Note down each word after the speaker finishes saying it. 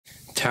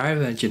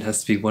Taravangian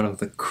has to be one of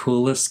the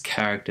coolest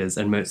characters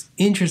and most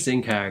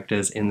interesting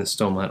characters in the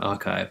Stormlight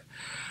archive.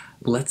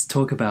 Let's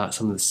talk about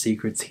some of the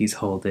secrets he's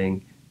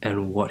holding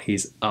and what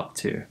he's up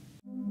to.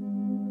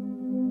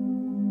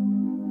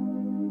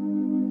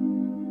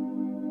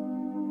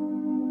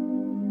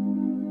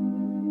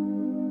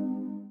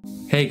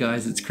 Hey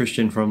guys, it's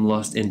Christian from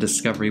Lost in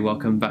Discovery.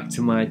 Welcome back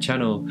to my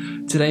channel.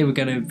 Today we're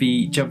going to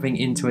be jumping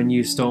into a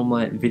new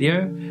Stormlight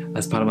video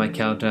as part of my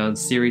countdown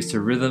series to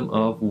Rhythm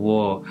of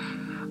War.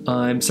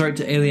 I'm sorry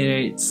to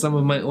alienate some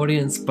of my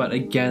audience, but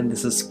again,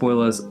 this is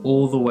spoilers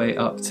all the way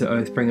up to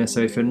Oathbringer, so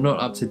if you're not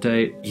up to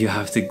date, you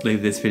have to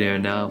leave this video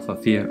now for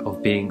fear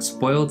of being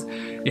spoiled.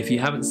 If you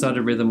haven't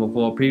started Rhythm of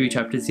War preview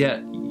chapters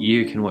yet,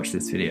 you can watch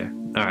this video.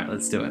 Alright,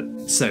 let's do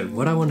it. So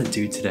what I want to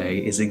do today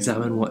is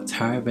examine what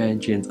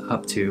Taravangian's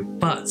up to,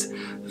 but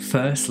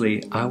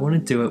firstly I want to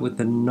do it with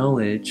the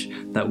knowledge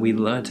that we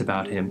learnt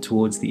about him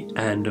towards the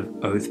end of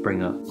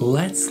Oathbringer.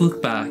 Let's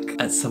look back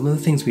at some of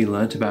the things we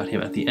learnt about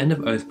him at the end of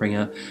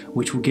Oathbringer,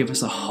 which will give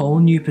us a whole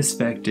new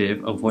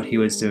perspective of what he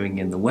was doing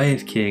in the Way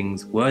of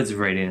Kings, Words of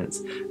Radiance,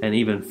 and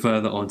even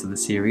further onto the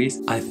series.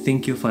 I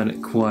think you'll find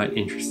it quite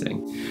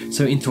interesting.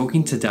 So in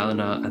talking to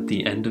Dalinar at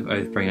the end of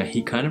Oathbringer,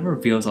 he kind of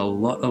reveals a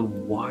lot of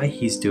why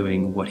he's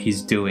doing what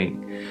he's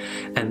doing.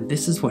 And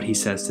this is what he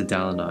says to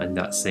Dalinar in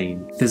that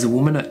scene. There's a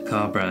woman at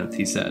Kharbranth,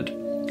 he said.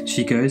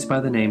 She goes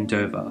by the name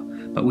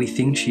Dova, but we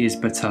think she is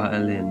Batar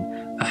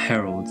Elin, a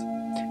herald.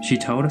 She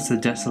told us the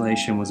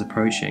desolation was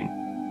approaching.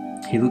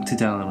 He looked to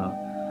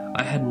Dalinar.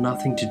 I had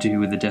nothing to do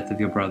with the death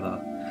of your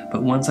brother,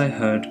 but once I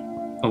heard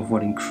of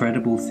what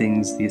incredible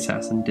things the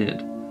assassin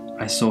did,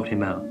 I sought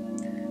him out.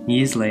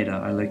 Years later,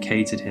 I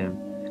located him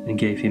and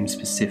gave him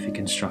specific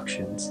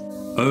instructions.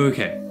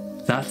 Okay.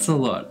 That's a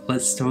lot.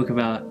 Let's talk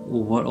about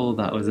what all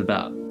that was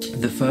about.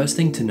 The first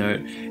thing to note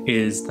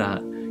is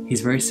that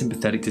he's very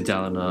sympathetic to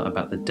Dalinar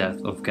about the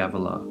death of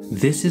Gavilar.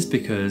 This is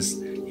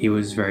because he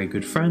was very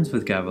good friends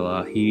with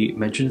Gavilar. He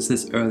mentions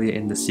this earlier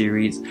in the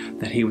series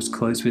that he was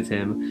close with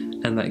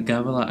him and that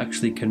Gavilar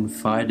actually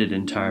confided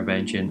in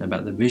Taravangian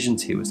about the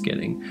visions he was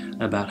getting,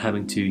 about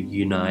having to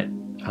unite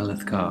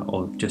Alethkar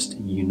or just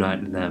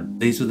unite them.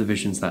 These were the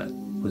visions that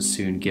was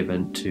soon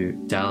given to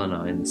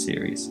Dalinar in the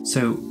series.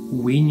 So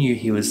we knew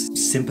he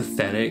was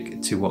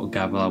sympathetic to what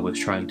Gavilar was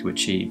trying to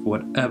achieve,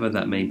 whatever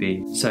that may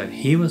be. So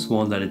he was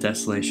warned that a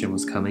desolation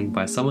was coming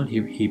by someone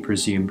who he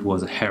presumed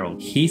was a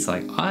herald. He's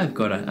like, I've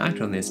got to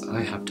act on this,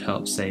 I have to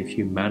help save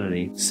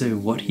humanity. So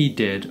what he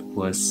did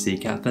was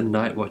seek out the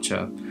Night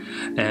Watcher.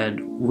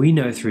 And we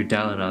know through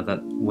Dalinar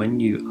that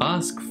when you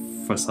ask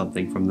for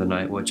something from the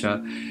Night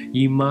Watcher,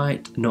 you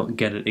might not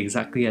get it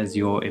exactly as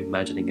you're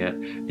imagining it.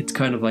 It's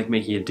kind of like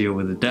making a deal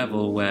with the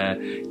devil where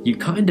you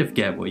kind of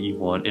get what you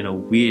want in a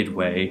weird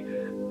way,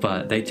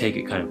 but they take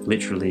it kind of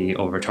literally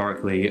or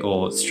rhetorically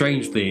or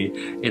strangely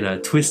in a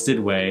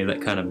twisted way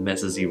that kind of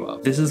messes you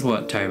up. This is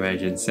what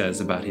Taravangian says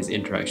about his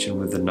interaction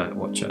with the Night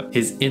Watcher.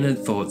 His inner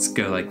thoughts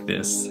go like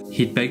this.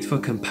 He'd begged for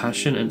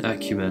compassion and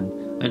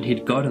acumen, and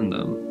he'd gotten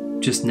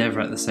them, just never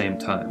at the same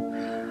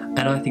time.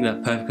 And I think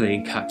that perfectly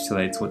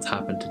encapsulates what's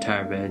happened to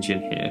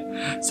Taravangian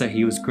here. So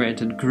he was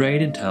granted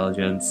great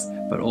intelligence,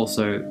 but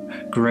also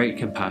great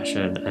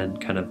compassion and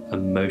kind of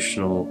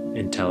emotional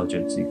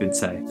intelligence, you could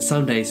say.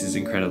 Some days he's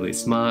incredibly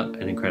smart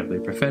and incredibly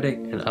prophetic,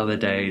 and other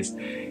days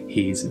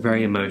he's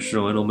very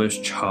emotional and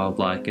almost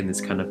childlike in this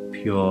kind of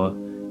pure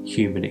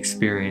human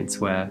experience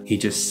where he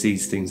just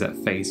sees things at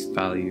face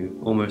value,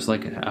 almost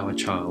like our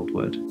child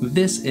would.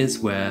 This is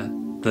where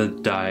the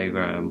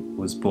diagram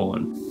was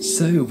born.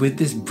 So with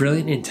this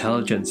brilliant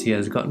intelligence he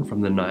has gotten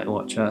from the Night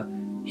Watcher,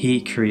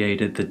 he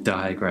created the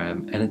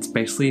diagram, and it's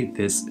basically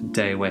this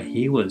day where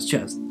he was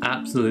just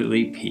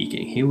absolutely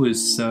peaking. He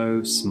was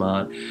so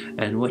smart,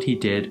 and what he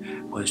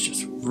did was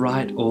just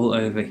write all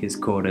over his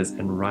quarters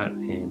and write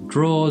in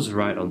drawers,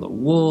 write on the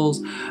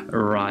walls,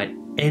 write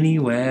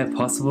anywhere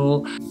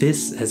possible.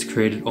 This has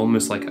created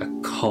almost like a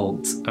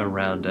cult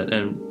around it,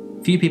 and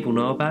few people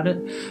know about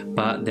it,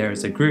 but there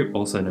is a group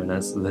also known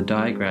as the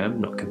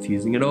Diagram, not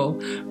confusing at all,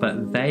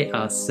 but they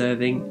are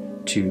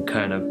serving to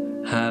kind of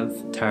have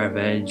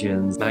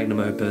Taravangian's magnum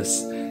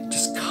opus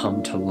just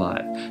come to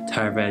life.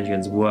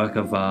 Taravangian's work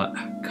of art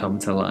come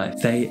to life.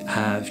 They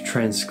have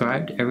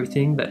transcribed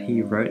everything that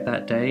he wrote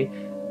that day,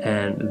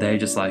 and they're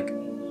just like,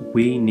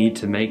 we need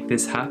to make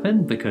this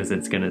happen because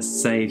it's gonna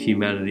save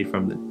humanity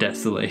from the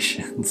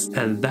desolations.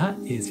 And that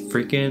is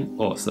freaking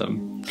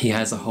awesome. He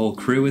has a whole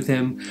crew with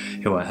him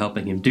who are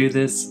helping him do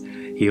this.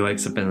 He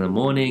wakes up in the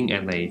morning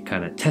and they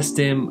kind of test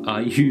him.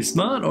 Are you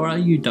smart or are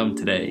you dumb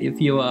today?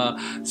 If you are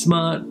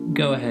smart,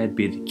 go ahead,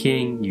 be the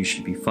king. You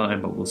should be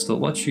fine, but we'll still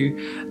watch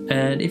you.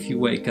 And if you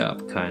wake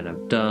up kind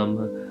of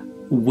dumb,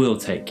 we'll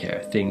take care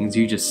of things.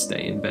 You just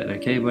stay in bed,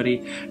 okay,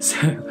 buddy? So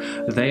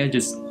they are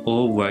just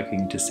all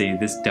working to see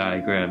this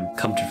diagram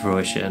come to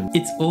fruition.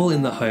 It's all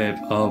in the hope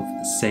of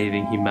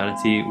saving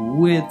humanity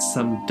with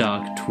some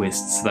dark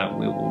twists that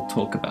we will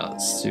talk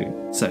about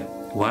soon. So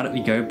why don't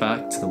we go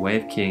back to the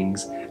Way of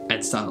Kings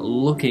and start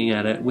looking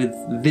at it with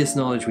this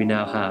knowledge we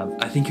now have.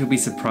 I think you'll be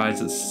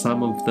surprised at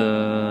some of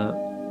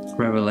the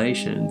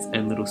revelations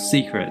and little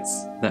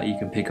secrets that you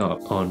can pick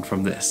up on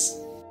from this.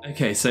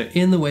 Okay, so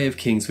in the Way of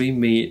Kings, we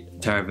meet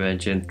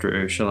Taravangian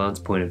through Shallan's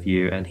point of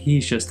view, and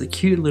he's just a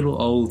cute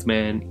little old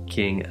man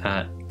king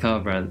at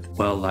Kharbranth,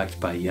 well liked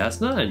by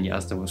Jasnah, and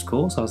Jasnah was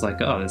cool, so I was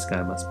like, oh, this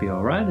guy must be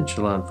alright, and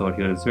Shallan thought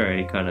he was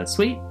very kind of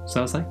sweet,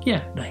 so I was like,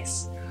 yeah,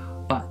 nice.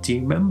 But do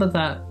you remember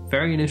that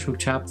very initial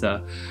chapter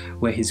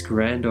where his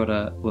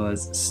granddaughter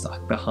was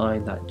stuck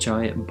behind that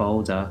giant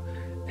boulder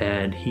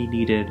and he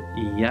needed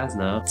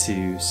Jasnah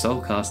to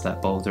soulcast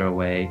that boulder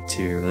away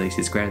to release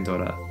his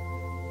granddaughter?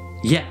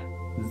 Yeah,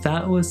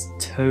 that was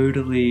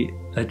totally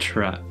a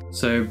trap.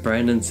 So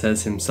Brandon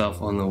says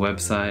himself on the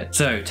website,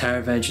 so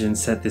Taravangian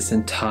set this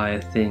entire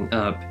thing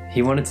up.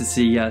 He wanted to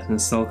see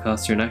Jasnah's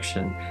soulcaster in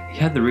action. He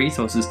had the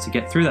resources to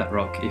get through that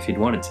rock if he'd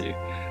wanted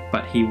to,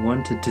 but he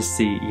wanted to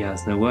see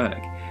Jasnah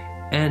work,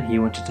 and he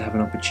wanted to have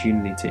an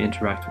opportunity to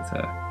interact with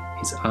her.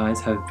 His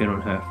eyes have been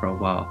on her for a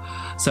while.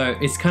 So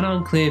it's kind of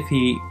unclear if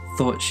he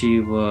thought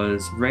she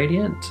was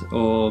Radiant,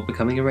 or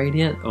becoming a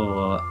Radiant,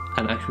 or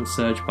an actual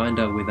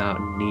Surgebinder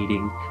without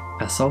needing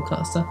a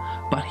soulcaster,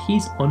 but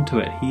he's onto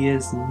it. He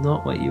is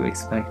not what you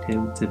expect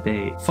him to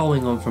be.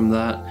 Following on from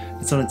that,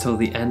 it's not until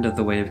the end of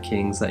the Way of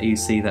Kings that you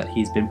see that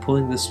he's been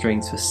pulling the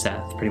strings for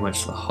Seth pretty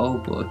much the whole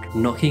book,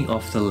 knocking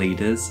off the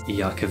leaders,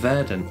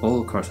 Yakaved and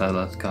all across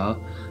Alaskar,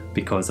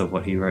 because of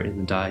what he wrote in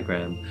the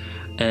diagram.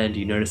 And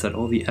you notice that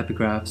all the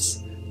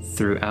epigraphs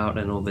throughout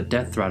and all the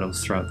death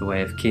rattles throughout the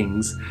Way of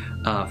Kings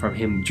are from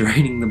him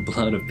draining the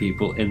blood of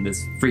people in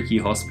this freaky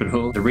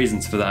hospital. The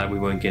reasons for that we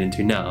won't get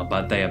into now,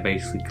 but they are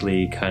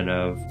basically kind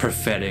of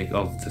prophetic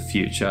of the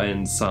future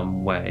in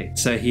some way.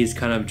 So he's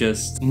kind of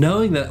just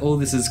knowing that all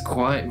this is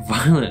quite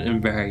violent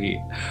and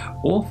very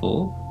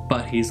awful,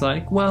 but he's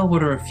like, well,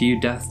 what are a few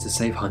deaths to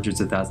save hundreds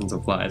of thousands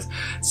of lives?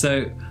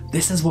 So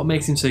this is what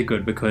makes him so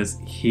good, because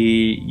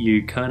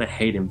you kind of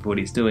hate him for what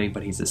he's doing,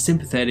 but he's a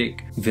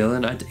sympathetic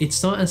villain.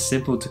 It's not as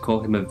simple to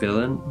call him a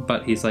villain,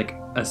 but he's like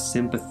a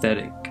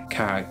sympathetic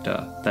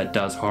character that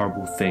does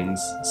horrible things.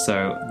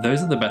 So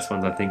those are the best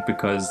ones, I think,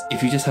 because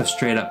if you just have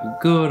straight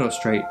up good or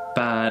straight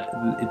bad,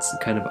 it's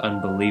kind of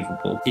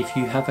unbelievable. If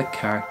you have a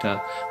character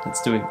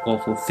that's doing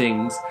awful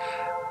things,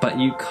 but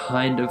you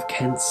kind of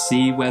can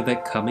see where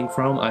they're coming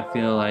from, I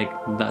feel like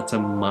that's a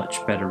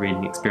much better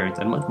reading experience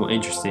and much more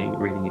interesting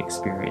reading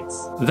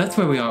experience. That's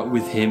where we are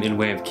with him in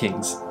Way of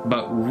Kings,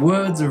 but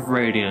Words of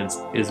Radiance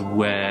is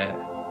where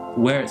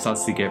it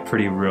starts to get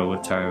pretty real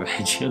with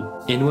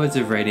Taravangian. In Words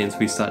of Radiance,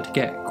 we start to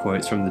get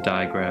quotes from the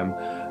diagram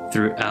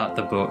throughout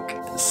the book.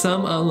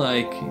 Some are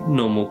like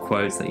normal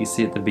quotes that you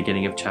see at the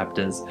beginning of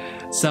chapters.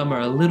 Some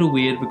are a little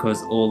weird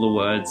because all the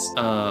words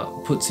are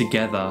put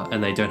together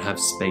and they don't have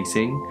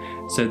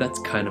spacing, so that's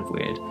kind of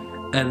weird.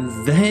 And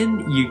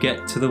then you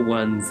get to the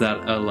ones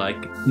that are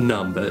like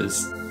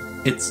numbers.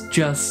 It's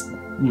just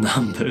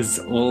numbers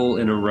all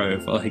in a row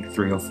for like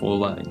 3 or 4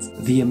 lines.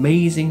 The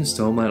amazing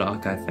Stormlight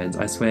Archive fans,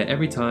 I swear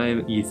every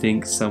time you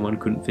think someone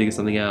couldn't figure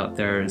something out,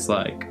 there is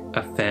like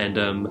a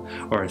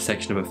fandom or a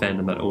section of a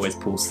fandom that always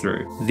pulls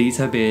through. These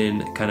have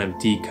been kind of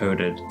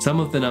decoded. Some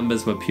of the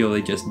numbers were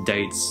purely just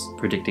dates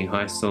predicting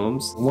high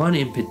storms. One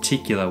in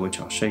particular, which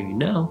I'll show you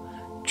now,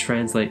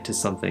 translate to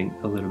something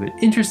a little bit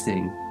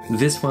interesting.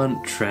 This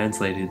one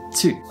translated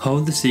to: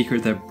 hold the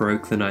secret that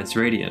broke the Knights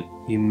Radiant.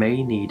 You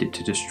may need it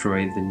to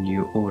destroy the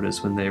New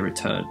Orders when they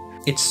return.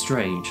 It's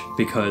strange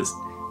because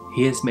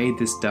he has made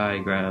this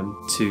diagram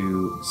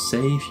to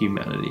save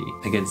humanity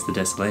against the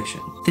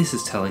desolation. This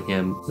is telling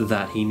him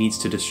that he needs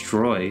to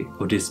destroy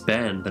or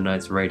disband the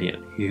Knights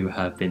Radiant, who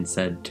have been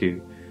said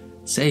to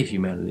save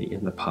humanity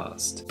in the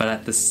past. But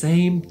at the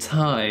same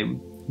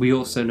time, we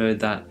also know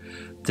that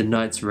the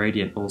Knights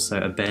Radiant also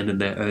abandoned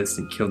their oaths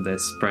and killed their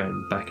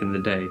spren back in the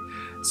day.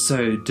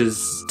 So does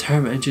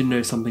Taravangian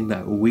know something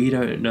that we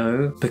don't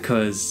know?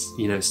 Because,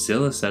 you know,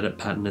 Scylla said it,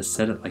 Patton has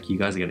said it, like, you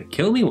guys are going to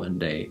kill me one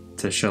day,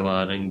 to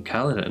Shallan and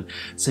Kaladin.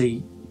 So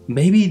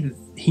maybe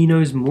he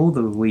knows more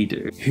than we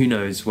do. Who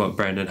knows what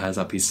Brandon has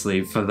up his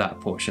sleeve for that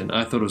portion.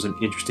 I thought it was an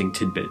interesting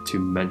tidbit to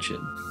mention.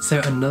 So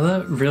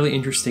another really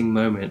interesting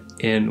moment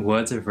in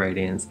Words of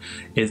Radiance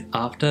is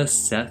after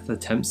Seth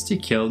attempts to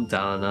kill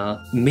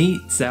Dalinar,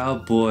 meets our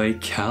boy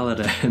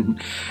Kaladin,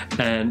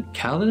 and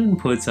Kaladin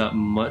puts up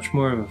much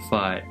more of a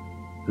fight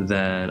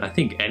than I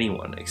think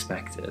anyone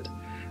expected.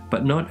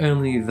 But not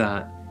only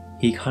that,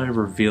 he kind of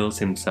reveals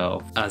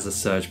himself as a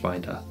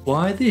Surgebinder.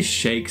 Why this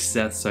shakes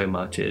Seth so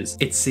much is,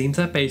 it seems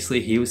that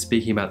basically he was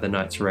speaking about the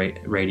Knights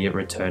Radiant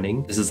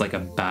returning. This is like a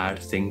bad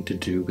thing to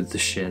do with the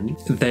Shin.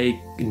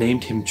 They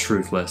named him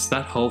Truthless.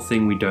 That whole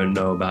thing we don't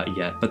know about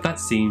yet, but that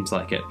seems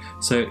like it.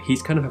 So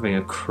he's kind of having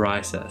a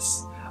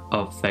crisis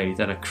of faith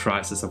and a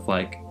crisis of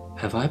like,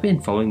 have I been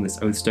following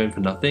this Oathstone for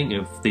nothing?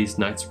 If these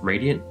Knights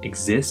Radiant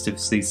exist, if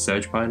these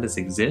Surgebinders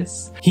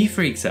exist? He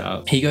freaks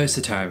out. He goes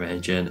to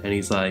Taravangian and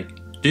he's like,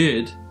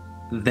 dude,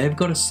 they've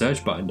got a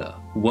Surgebinder.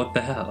 What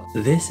the hell?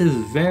 This is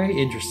very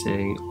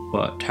interesting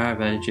what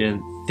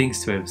Taravangian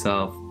thinks to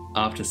himself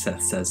after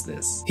Seth says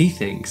this. He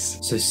thinks,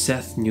 so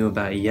Seth knew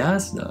about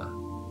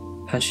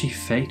Jasnah. Has she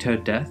faked her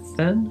death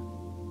then,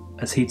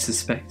 as he'd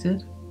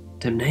suspected?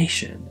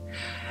 condemnation.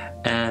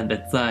 And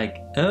it's like,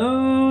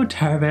 oh,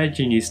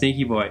 Taravangian, you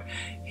sneaky boy.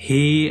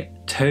 He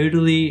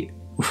totally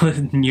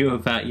knew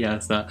about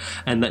Yasna,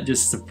 and that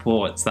just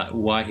supports that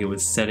why he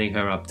was setting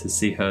her up to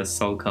see her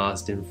soul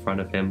cast in front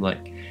of him.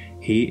 Like,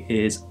 he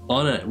is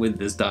on it with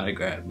this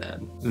diagram,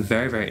 man.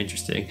 Very, very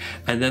interesting.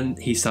 And then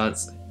he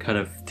starts kind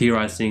of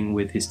theorizing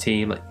with his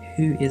team, like,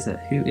 who is it?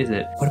 Who is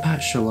it? What about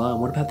Shallan?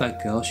 What about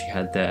that girl she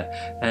had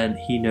there? And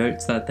he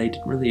notes that they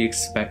didn't really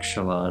expect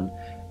Shallan.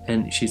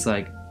 And she's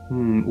like,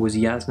 was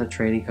Yasna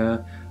training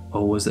her?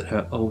 Or was it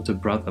her older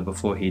brother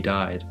before he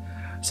died?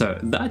 So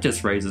that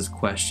just raises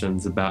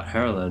questions about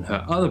Herolin,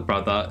 her other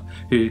brother,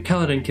 who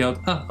Kaladin killed.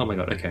 Oh my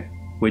god, okay.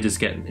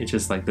 It's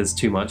just like, there's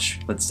too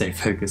much. Let's stay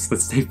focused.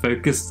 Let's stay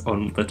focused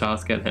on the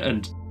task at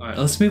hand. Alright,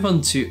 let's move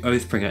on to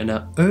Oathbringer.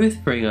 Now,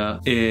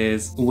 Oathbringer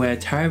is where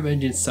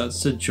Taravangian starts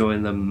to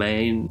join the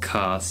main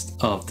cast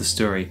of the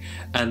story.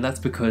 And that's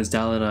because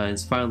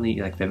Dalanine's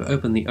finally, like, they've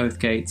opened the Oath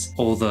Gates.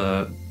 All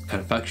the kind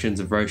of factions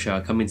of Roshar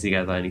are coming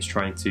together, and he's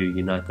trying to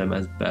unite them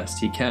as best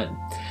he can.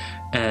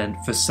 And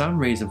for some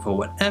reason, for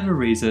whatever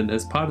reason,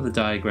 as part of the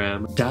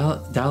diagram,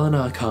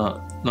 Dalinar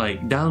can't,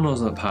 like,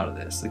 Dalinar's not part of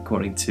this,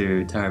 according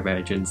to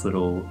Taravangian's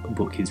little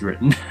book he's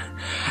written.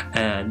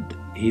 And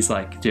he's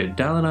like, dude,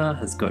 Dalinar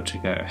has got to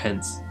go,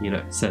 hence, you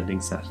know,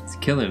 sending Seth to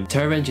kill him.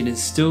 Taravangian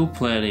is still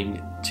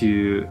planning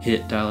to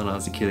hit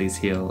Dalinar's Achilles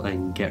heel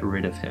and get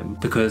rid of him,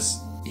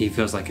 because he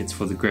feels like it's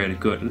for the greater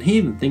good. And he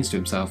even thinks to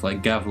himself,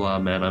 like,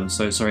 Gavlar, man, I'm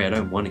so sorry, I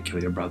don't want to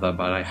kill your brother,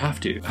 but I have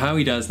to. How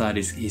he does that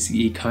is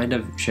he kind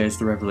of shares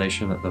the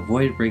revelation that the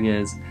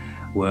Voidbringers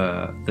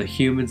were the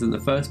humans in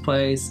the first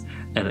place,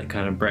 and it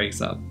kind of breaks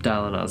up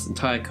Dalinar's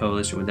entire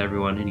coalition with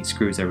everyone, and he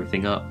screws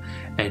everything up,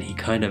 and he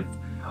kind of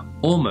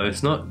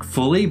almost, not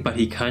fully, but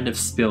he kind of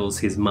spills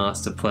his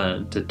master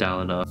plan to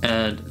Dalinar.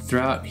 And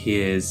throughout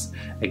his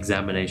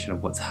examination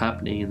of what's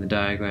happening in the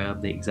diagram,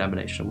 the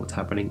examination of what's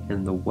happening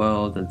in the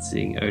world, and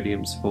seeing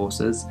Odium's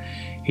forces,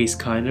 he's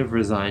kind of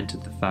resigned to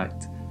the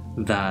fact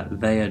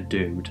that they are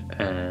doomed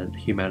and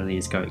humanity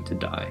is going to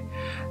die.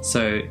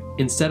 So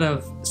instead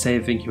of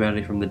saving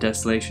humanity from the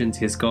desolations,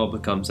 his goal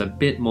becomes a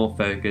bit more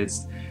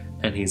focused,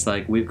 and he's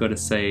like, we've got to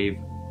save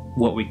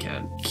what we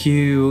can.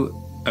 Cue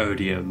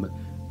Odium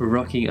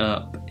rocking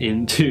up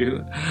into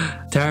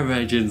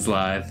Taravangian's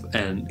life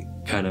and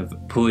kind of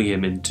pulling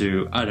him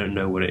into, I don't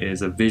know what it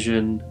is, a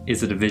vision?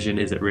 Is it a vision?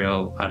 Is it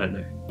real? I don't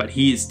know. But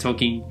he is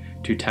talking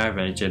to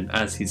Taravangian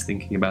as he's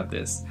thinking about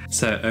this.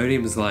 So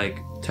Odium's like,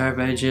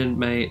 Taravangian,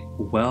 mate,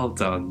 well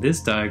done.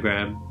 This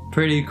diagram,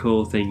 pretty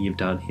cool thing you've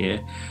done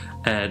here.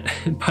 And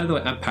by the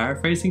way, I'm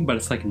paraphrasing, but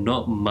it's like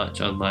not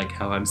much unlike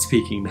how I'm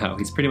speaking now.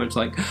 He's pretty much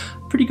like,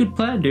 pretty good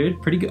plan,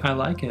 dude. Pretty good. I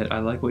like it. I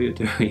like what you're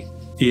doing.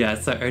 Yeah,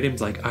 so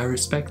Odium's like, I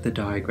respect the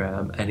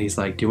diagram, and he's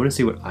like, do you want to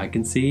see what I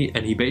can see?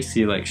 And he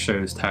basically like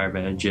shows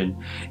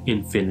Taravangian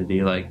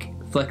infinity, like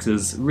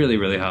flexes really,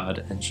 really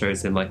hard and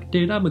shows him like,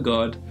 dude, I'm a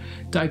god.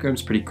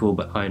 Diagram's pretty cool,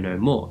 but I know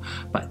more.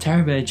 But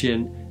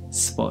Taravangian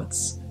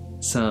spots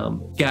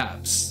some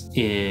gaps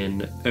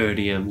in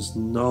Odium's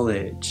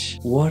knowledge.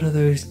 What are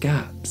those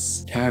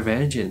gaps?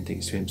 Taravangian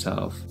thinks to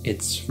himself,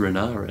 it's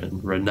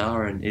Renarin.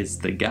 Renarin is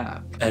the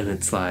gap. And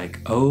it's like,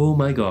 oh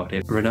my god,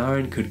 if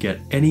Renarin could get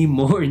any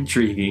more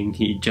intriguing,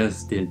 he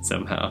just did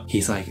somehow.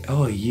 He's like,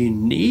 oh, you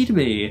need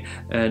me.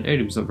 And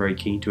Odium's not very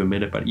keen to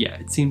admit it, but yeah,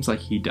 it seems like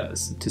he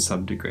does to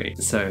some degree.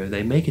 So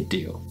they make a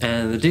deal.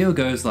 And the deal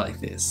goes like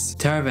this.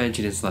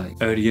 Taravangian is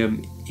like,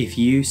 Odium, if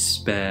you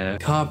spare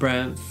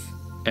Kharbranth,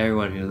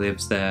 everyone who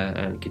lives there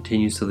and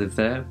continues to live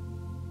there,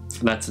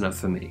 that's enough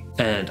for me.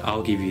 And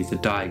I'll give you the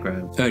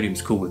diagram.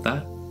 Odium's cool with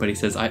that, but he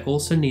says, I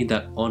also need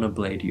that honor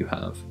blade you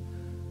have.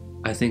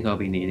 I think I'll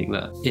be needing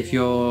that. If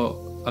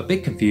you're a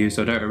bit confused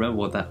or don't remember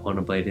what that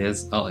honor blade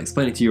is, I'll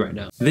explain it to you right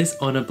now. This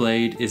honor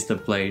blade is the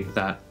blade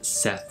that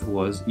Seth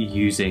was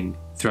using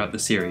throughout the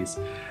series.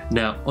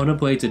 Now, honor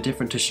blades are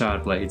different to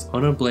shard blades.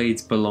 Honor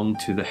blades belong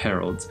to the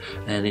heralds,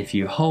 and if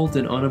you hold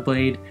an honor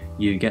blade,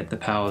 you get the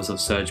powers of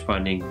surge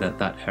binding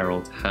that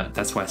herald had.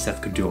 That's why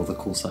Seth could do all the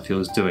cool stuff he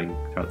was doing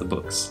throughout the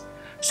books.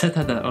 Seth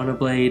had that honor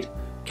blade,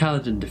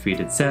 Kaladin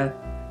defeated Seth,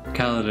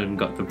 Kaladin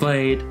got the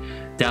blade,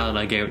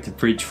 Dalinar gave it to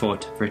Bridgefor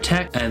to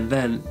protect, and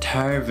then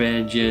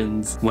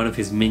Taravangian's, one of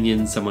his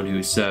minions, someone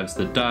who serves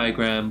the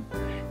diagram,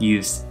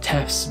 used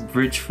Tef's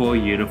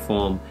Bridgefor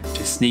uniform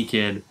to sneak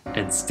in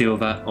and steal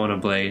that honor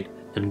blade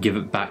and give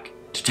it back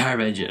to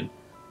Taravangian.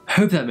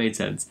 Hope that made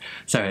sense.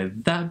 So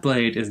that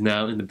blade is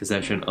now in the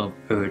possession of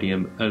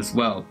Odium as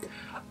well.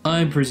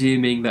 I'm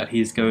presuming that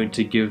he's going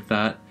to give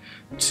that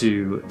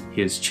to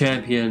his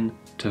champion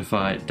to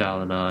fight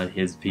Dalinar and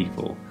his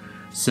people.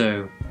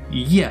 So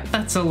yeah,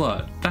 that's a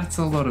lot. That's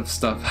a lot of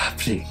stuff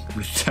happening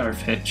with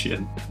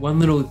Taravangian. One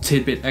little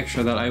tidbit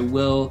extra that I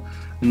will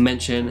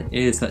mention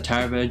is that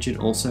Taravangian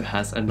also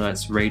has a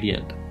nice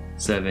Radiant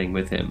serving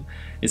with him.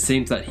 It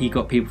seems that he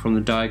got people from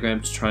the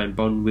diagram to try and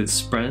bond with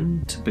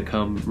Spren to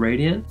become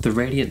Radiant. The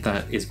Radiant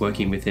that is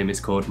working with him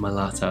is called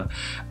Malata,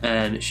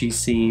 and she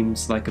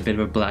seems like a bit of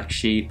a black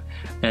sheep,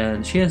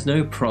 and she has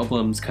no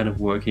problems kind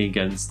of working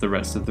against the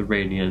rest of the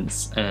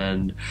Radiants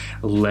and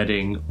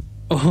letting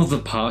all the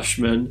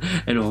Parshmen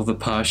and all the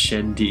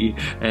Parshendi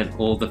and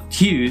all the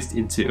fused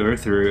into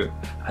Urthru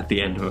at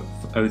the end of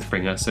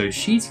Oathbringer. So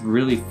she's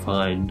really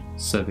fine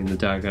serving the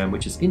diagram,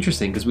 which is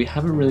interesting because we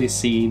haven't really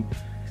seen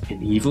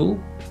an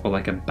evil or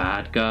like a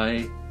bad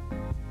guy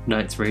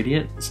Knights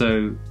Radiant,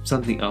 so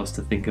something else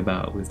to think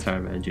about with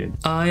Taravangian.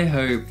 I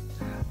hope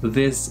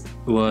this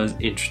was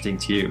interesting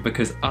to you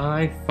because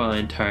I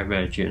find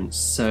Taravangian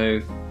so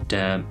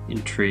damn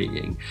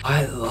intriguing.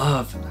 I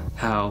love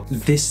how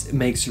this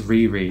makes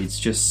rereads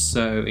just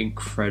so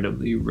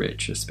incredibly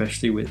rich,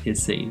 especially with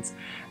his scenes.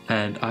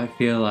 And I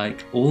feel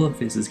like all of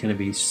this is going to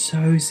be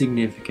so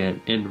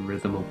significant in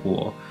Rhythm of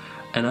War.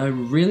 And I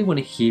really want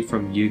to hear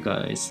from you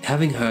guys.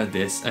 Having heard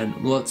this, and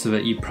lots of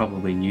it you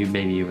probably knew,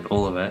 maybe even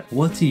all of it,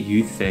 what do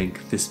you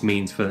think this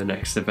means for the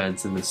next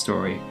events in the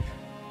story?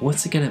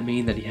 What's it going to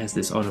mean that he has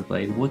this honor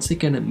blade? What's it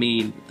going to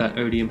mean that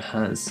Odium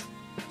has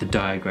the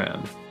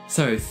diagram?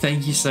 So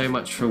thank you so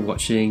much for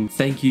watching.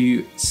 Thank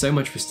you so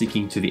much for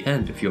sticking to the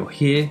end if you're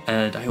here.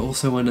 And I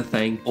also want to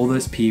thank all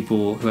those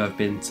people who have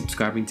been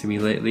subscribing to me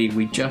lately.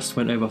 We just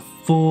went over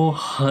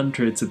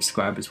 400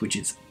 subscribers, which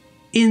is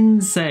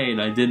insane.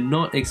 I did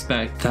not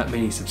expect that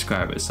many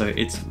subscribers, so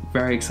it's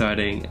very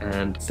exciting,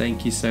 and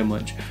thank you so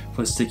much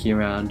for sticking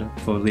around,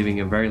 for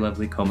leaving a very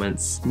lovely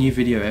comments. New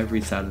video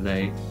every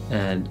Saturday,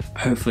 and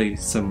hopefully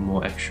some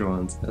more extra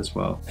ones as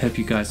well. Hope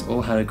you guys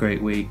all had a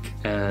great week,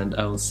 and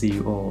I will see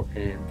you all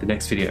in the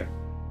next video.